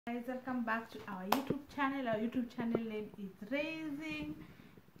Guys, welcome back to our YouTube channel. Our YouTube channel name is Raising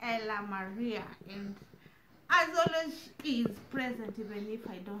Ella Maria, and as always she is present even if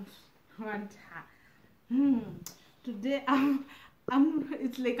I don't want her. Today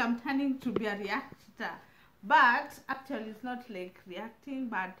it's like I'm turning to be a reactor, but actually it's not like reacting,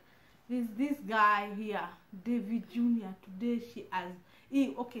 but there's this guy here, Davy Jnr. Today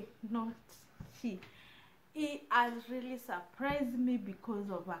he has really surprised me because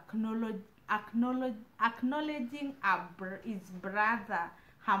of acknowledging his brother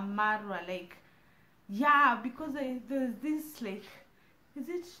Hamarwa. Like, yeah, because there's this, like, is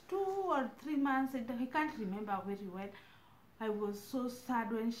it 2 or 3 months? I can't remember very well. I was so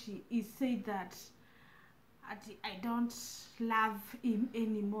sad when he said that I don't love him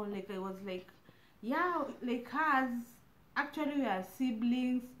anymore. Like, I was like, yeah, like us. Actually, we are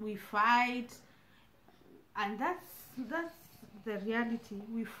siblings. We fight. And that's the reality.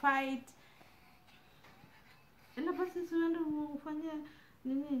 We fight.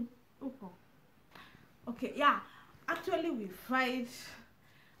 Okay, yeah, actually we fight,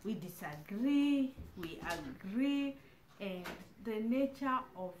 we disagree, we agree, and the nature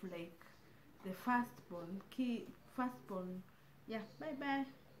of, like, the firstborn, yeah, bye.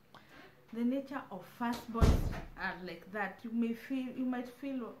 The nature of firstborns are like that. You might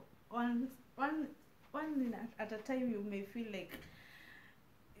feel one at a time. You may feel like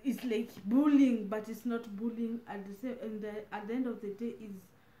it's like bullying, but it's not bullying. At the end of the day, is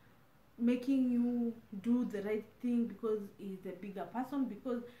making you do the right thing because he's the bigger person.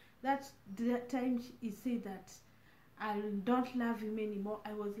 Because that time he said that I don't love him anymore,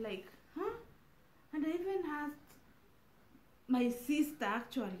 I was like, huh? And I even asked my sister,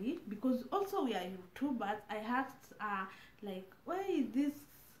 actually, because also we are YouTubers. I asked like, why is this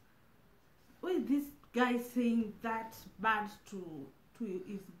guy saying that bad to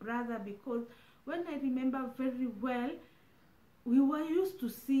his brother? Because when I remember very well, we were used to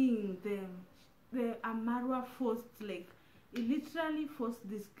seeing the iammarwa forced, like, he literally forced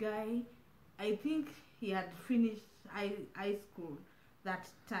this guy. I think he had finished high school that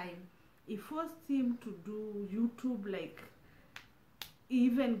time. He forced him to do YouTube. Like, he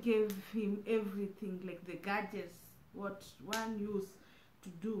even gave him everything, like the gadgets what one used to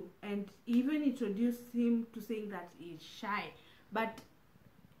do, and even introduced him to saying that he's shy. But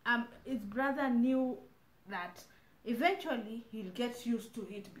his brother knew that eventually he'll get used to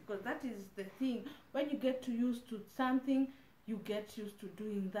it, because that is the thing. When you get used to something, you get used to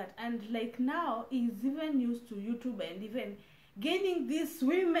doing that. And like, now he's even used to YouTube, and even gaining these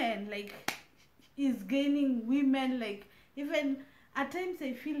women. Like, he's gaining women. Like, even at times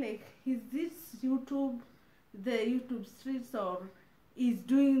I feel like, is this the YouTube streets, or is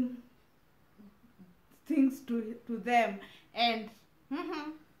doing things to them? And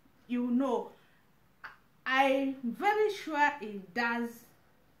you know, I'm very sure he does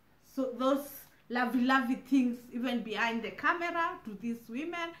so those lovely things even behind the camera to these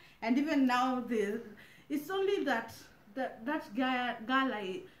women. And even now, it's only that girl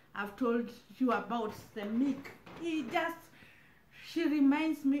I've told you about, the Mick. She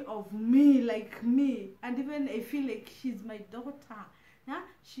reminds me of me, like me. And even I feel like she's my daughter. Yeah,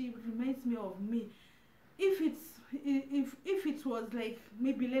 she reminds me of me. If it was like,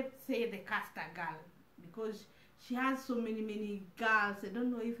 maybe let's say the caster girl, because she has so many girls. I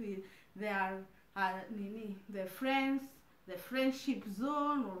don't know if they are the friends, the friendship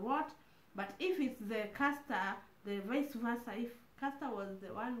zone, or what. But if it's the caster, the vice versa, if caster was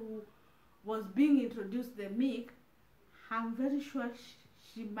the one who was being introduced the Mick, I'm very sure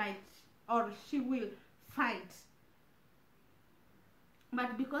she might, or she will fight.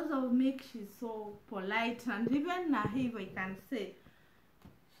 But because of Mick, she's so polite and even naive, I can say.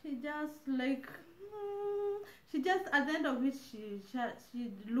 She just, like, she just, at the end of it, she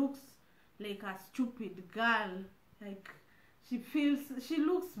looks like a stupid girl. Like, she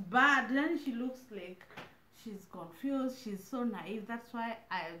looks bad, then she looks like she's confused. She's so naive. That's why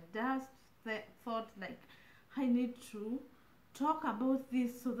I just thought, like, I need to talk about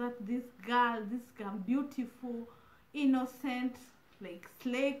this, so that this girl, beautiful, innocent, like,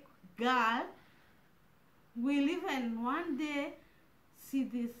 slay girl, will even one day see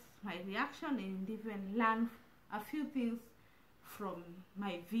this, my reaction, and even learn a few things from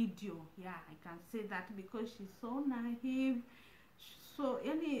my video. Yeah, I can say that, because she's so naive. So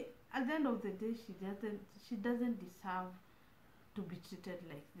at the end of the day, she doesn't deserve to be treated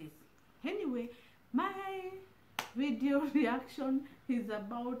like this. Anyway, my video reaction is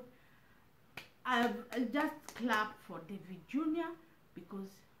about, I just clap for Davy Jnr. because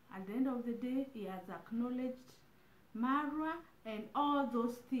at the end of the day, he has acknowledged Marwa, and all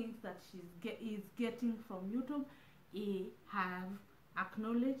those things that is getting from YouTube, he have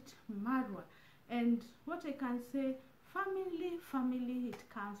acknowledged Marwa. And what I can say, family, it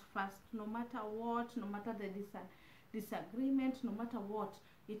comes first. No matter what, no matter the disagreement, no matter what,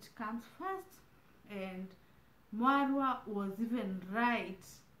 it comes first. And Marwa was even right.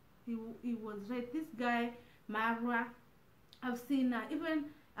 He was right. This guy Marwa, I've seen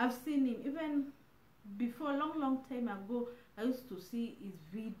him even before, long time ago. I used to see his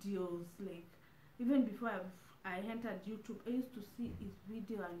videos, like even before I entered YouTube. I used to see his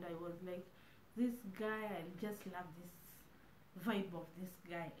video, and I was like, this guy, I just love this vibe of this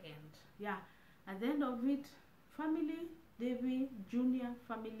guy. And yeah, at the end of it, family, Davy Jnr.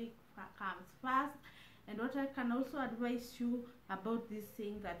 family comes first. And what I can also advise you about this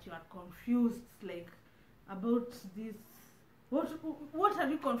saying that you are confused, like about this, what are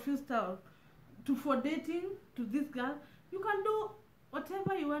you confused about? For dating to this girl, you can do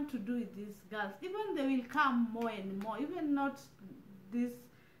whatever you want to do with these girls. Even they will come more and more, even not this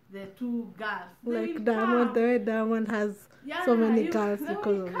the two girls. Like Diamond, the way Diamond has so many girls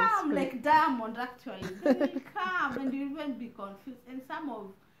because of this. Like Diamond, actually. They will come and you even be confused. And some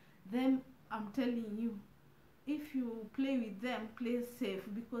of them, I'm telling you, if you play with them, play safe,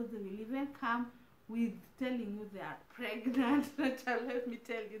 because they will even come with telling you they are pregnant. Let me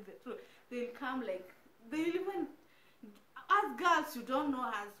tell you the truth. They will come like, they will even, as girls, you don't know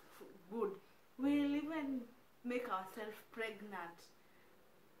as good, we will even make ourselves pregnant.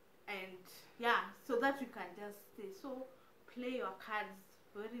 And yeah, so that you can just stay. So play your cards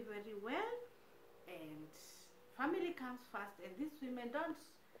very, very well, and family comes first. And these women,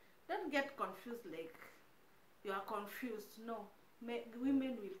 don't get confused like you are confused. No,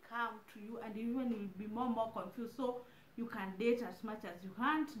 women will come to you, and even will be more confused. So you can date as much as you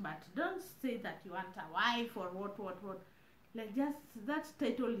want, but don't say that you want a wife or what. Like, just that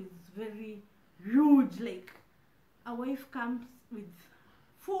title is very huge. Like, a wife comes with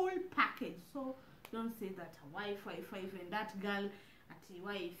full package. So don't say that a wife, and that girl at a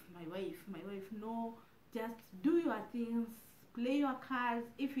wife, my wife. No, just do your things, play your cards.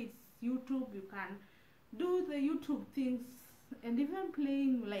 If it's YouTube, you can do the YouTube things, and even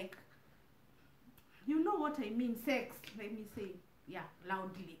playing, like, you know what I mean, sex, let me say, yeah,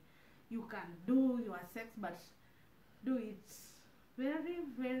 loudly. You can do your sex, but do it very,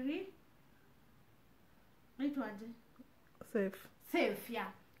 very safe, yeah.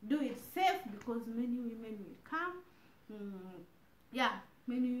 Do it safe, because many women will come. Yeah,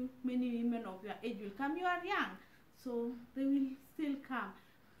 many women of your age will come. You are young, so they will still come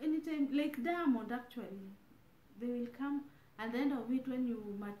anytime. Like Diamond, actually, they will come. At the end of it, when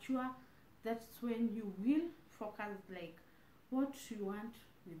you mature, that's when you will focus, like, what you want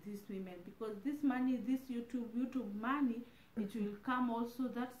with these women, because this money, this YouTube money, it will come also.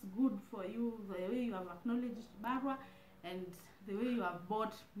 That's good for you, the way you have acknowledged Marwa, and the way you have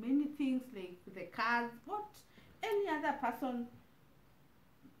bought many things, like the cars, what any other person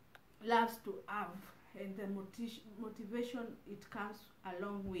loves to have, and the motivation it comes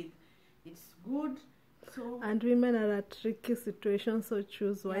along with, it's good. So, and women are a tricky situation, so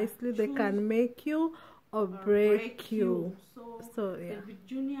choose wisely. Yeah, they can make you or break you. So yeah, Davy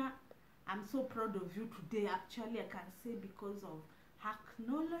Jnr, I'm so proud of you today. Actually, I can say, because of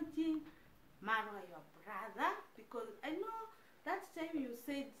acknowledging Marwa, your brother, because I know that time you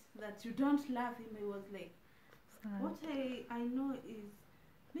said that you don't love him. I was like, sad. What I know is,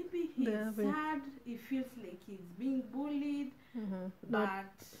 maybe he's sad. He feels like he's being bullied,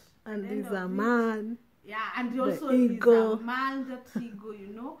 but and he's a man. Yeah, and also he's a man, that ego, you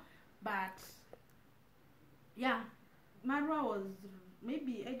know. But yeah, Marwa was,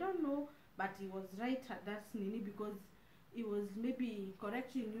 maybe, I don't know, but he was right at that nini, because he was maybe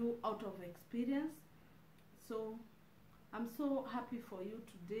correcting you out of experience. So I'm so happy for you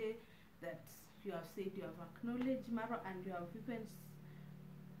today that you have said you have acknowledged Marwa, and you have even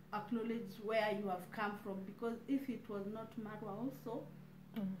acknowledged where you have come from, because if it was not Marwa also,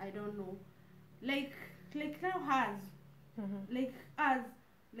 I don't know, like now has, like us,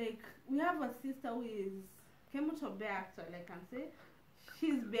 like we have a sister who is Kemutobe, actually, I can say.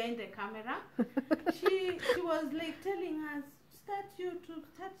 She's behind the camera. she was like telling us, start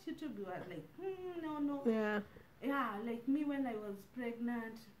YouTube. We were like, no. Yeah, like me, when I was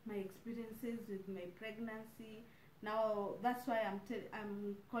pregnant, my experiences with my pregnancy. Now that's why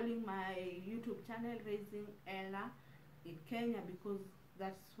I'm calling my YouTube channel Raising Ella in Kenya, because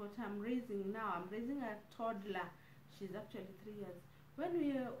that's what I'm raising now. I'm raising a toddler. She's actually 3 years. When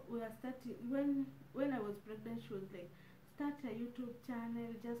we were starting, when I was pregnant, she was like, start a YouTube channel,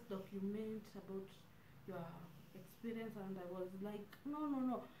 just document about your experience, and I was like,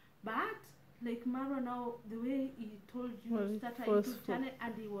 no. But like Marwa now, the way he told you start a YouTube channel,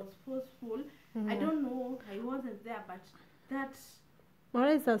 and he was forceful. I don't know, I wasn't there, but that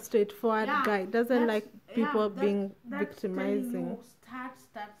Marwa is a straightforward guy. Doesn't like people being victimizing. You, start.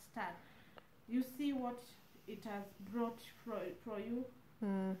 You see what it has brought for you.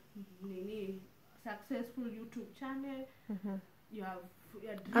 Successful YouTube channel. You have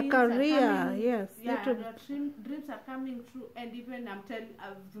your dreams, a career, yes. Yeah, your dreams are coming true, and even I'm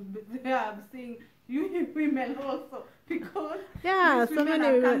seeing you women also, because so women many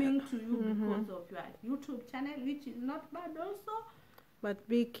are coming to you because of your YouTube channel, which is not bad also. But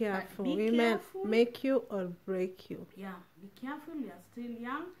be careful. Women make you or break you. Yeah, be careful. You are still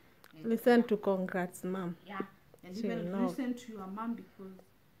young. Listen to Congrats Mom. Yeah, and even listen to your mom, because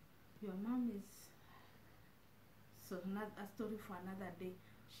your mom is not a story for another day.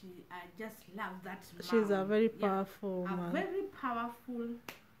 I just love that mom. She's a very powerful a very powerful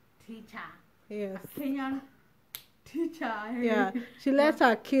teacher. Yes. A Kenyan teacher. Yeah, she lets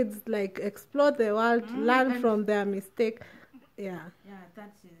her kids like explore the world, learn from their mistake. Yeah,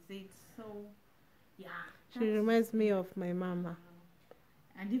 that is it. So she reminds me of my mama.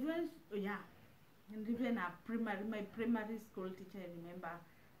 And even my primary school teacher, I remember,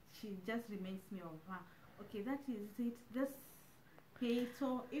 she just reminds me of her. Okay, that is it. Just okay.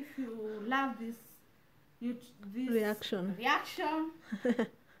 So if you love this reaction,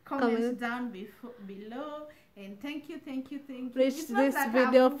 comment down below. And thank you. Reach this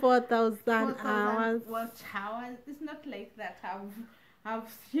video 4,000 hours. Watch hours. It's not like that. I've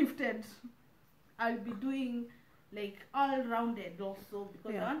shifted. I'll be doing like all rounded also,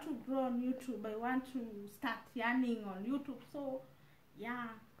 because I want to grow on YouTube. I want to start earning on YouTube. So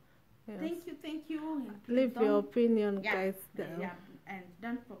thank you. And leave your opinion, guys. And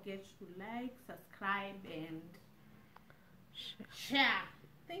don't forget to like, subscribe, and share.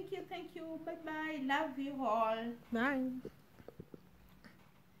 Thank you. Bye. Love you all. Bye.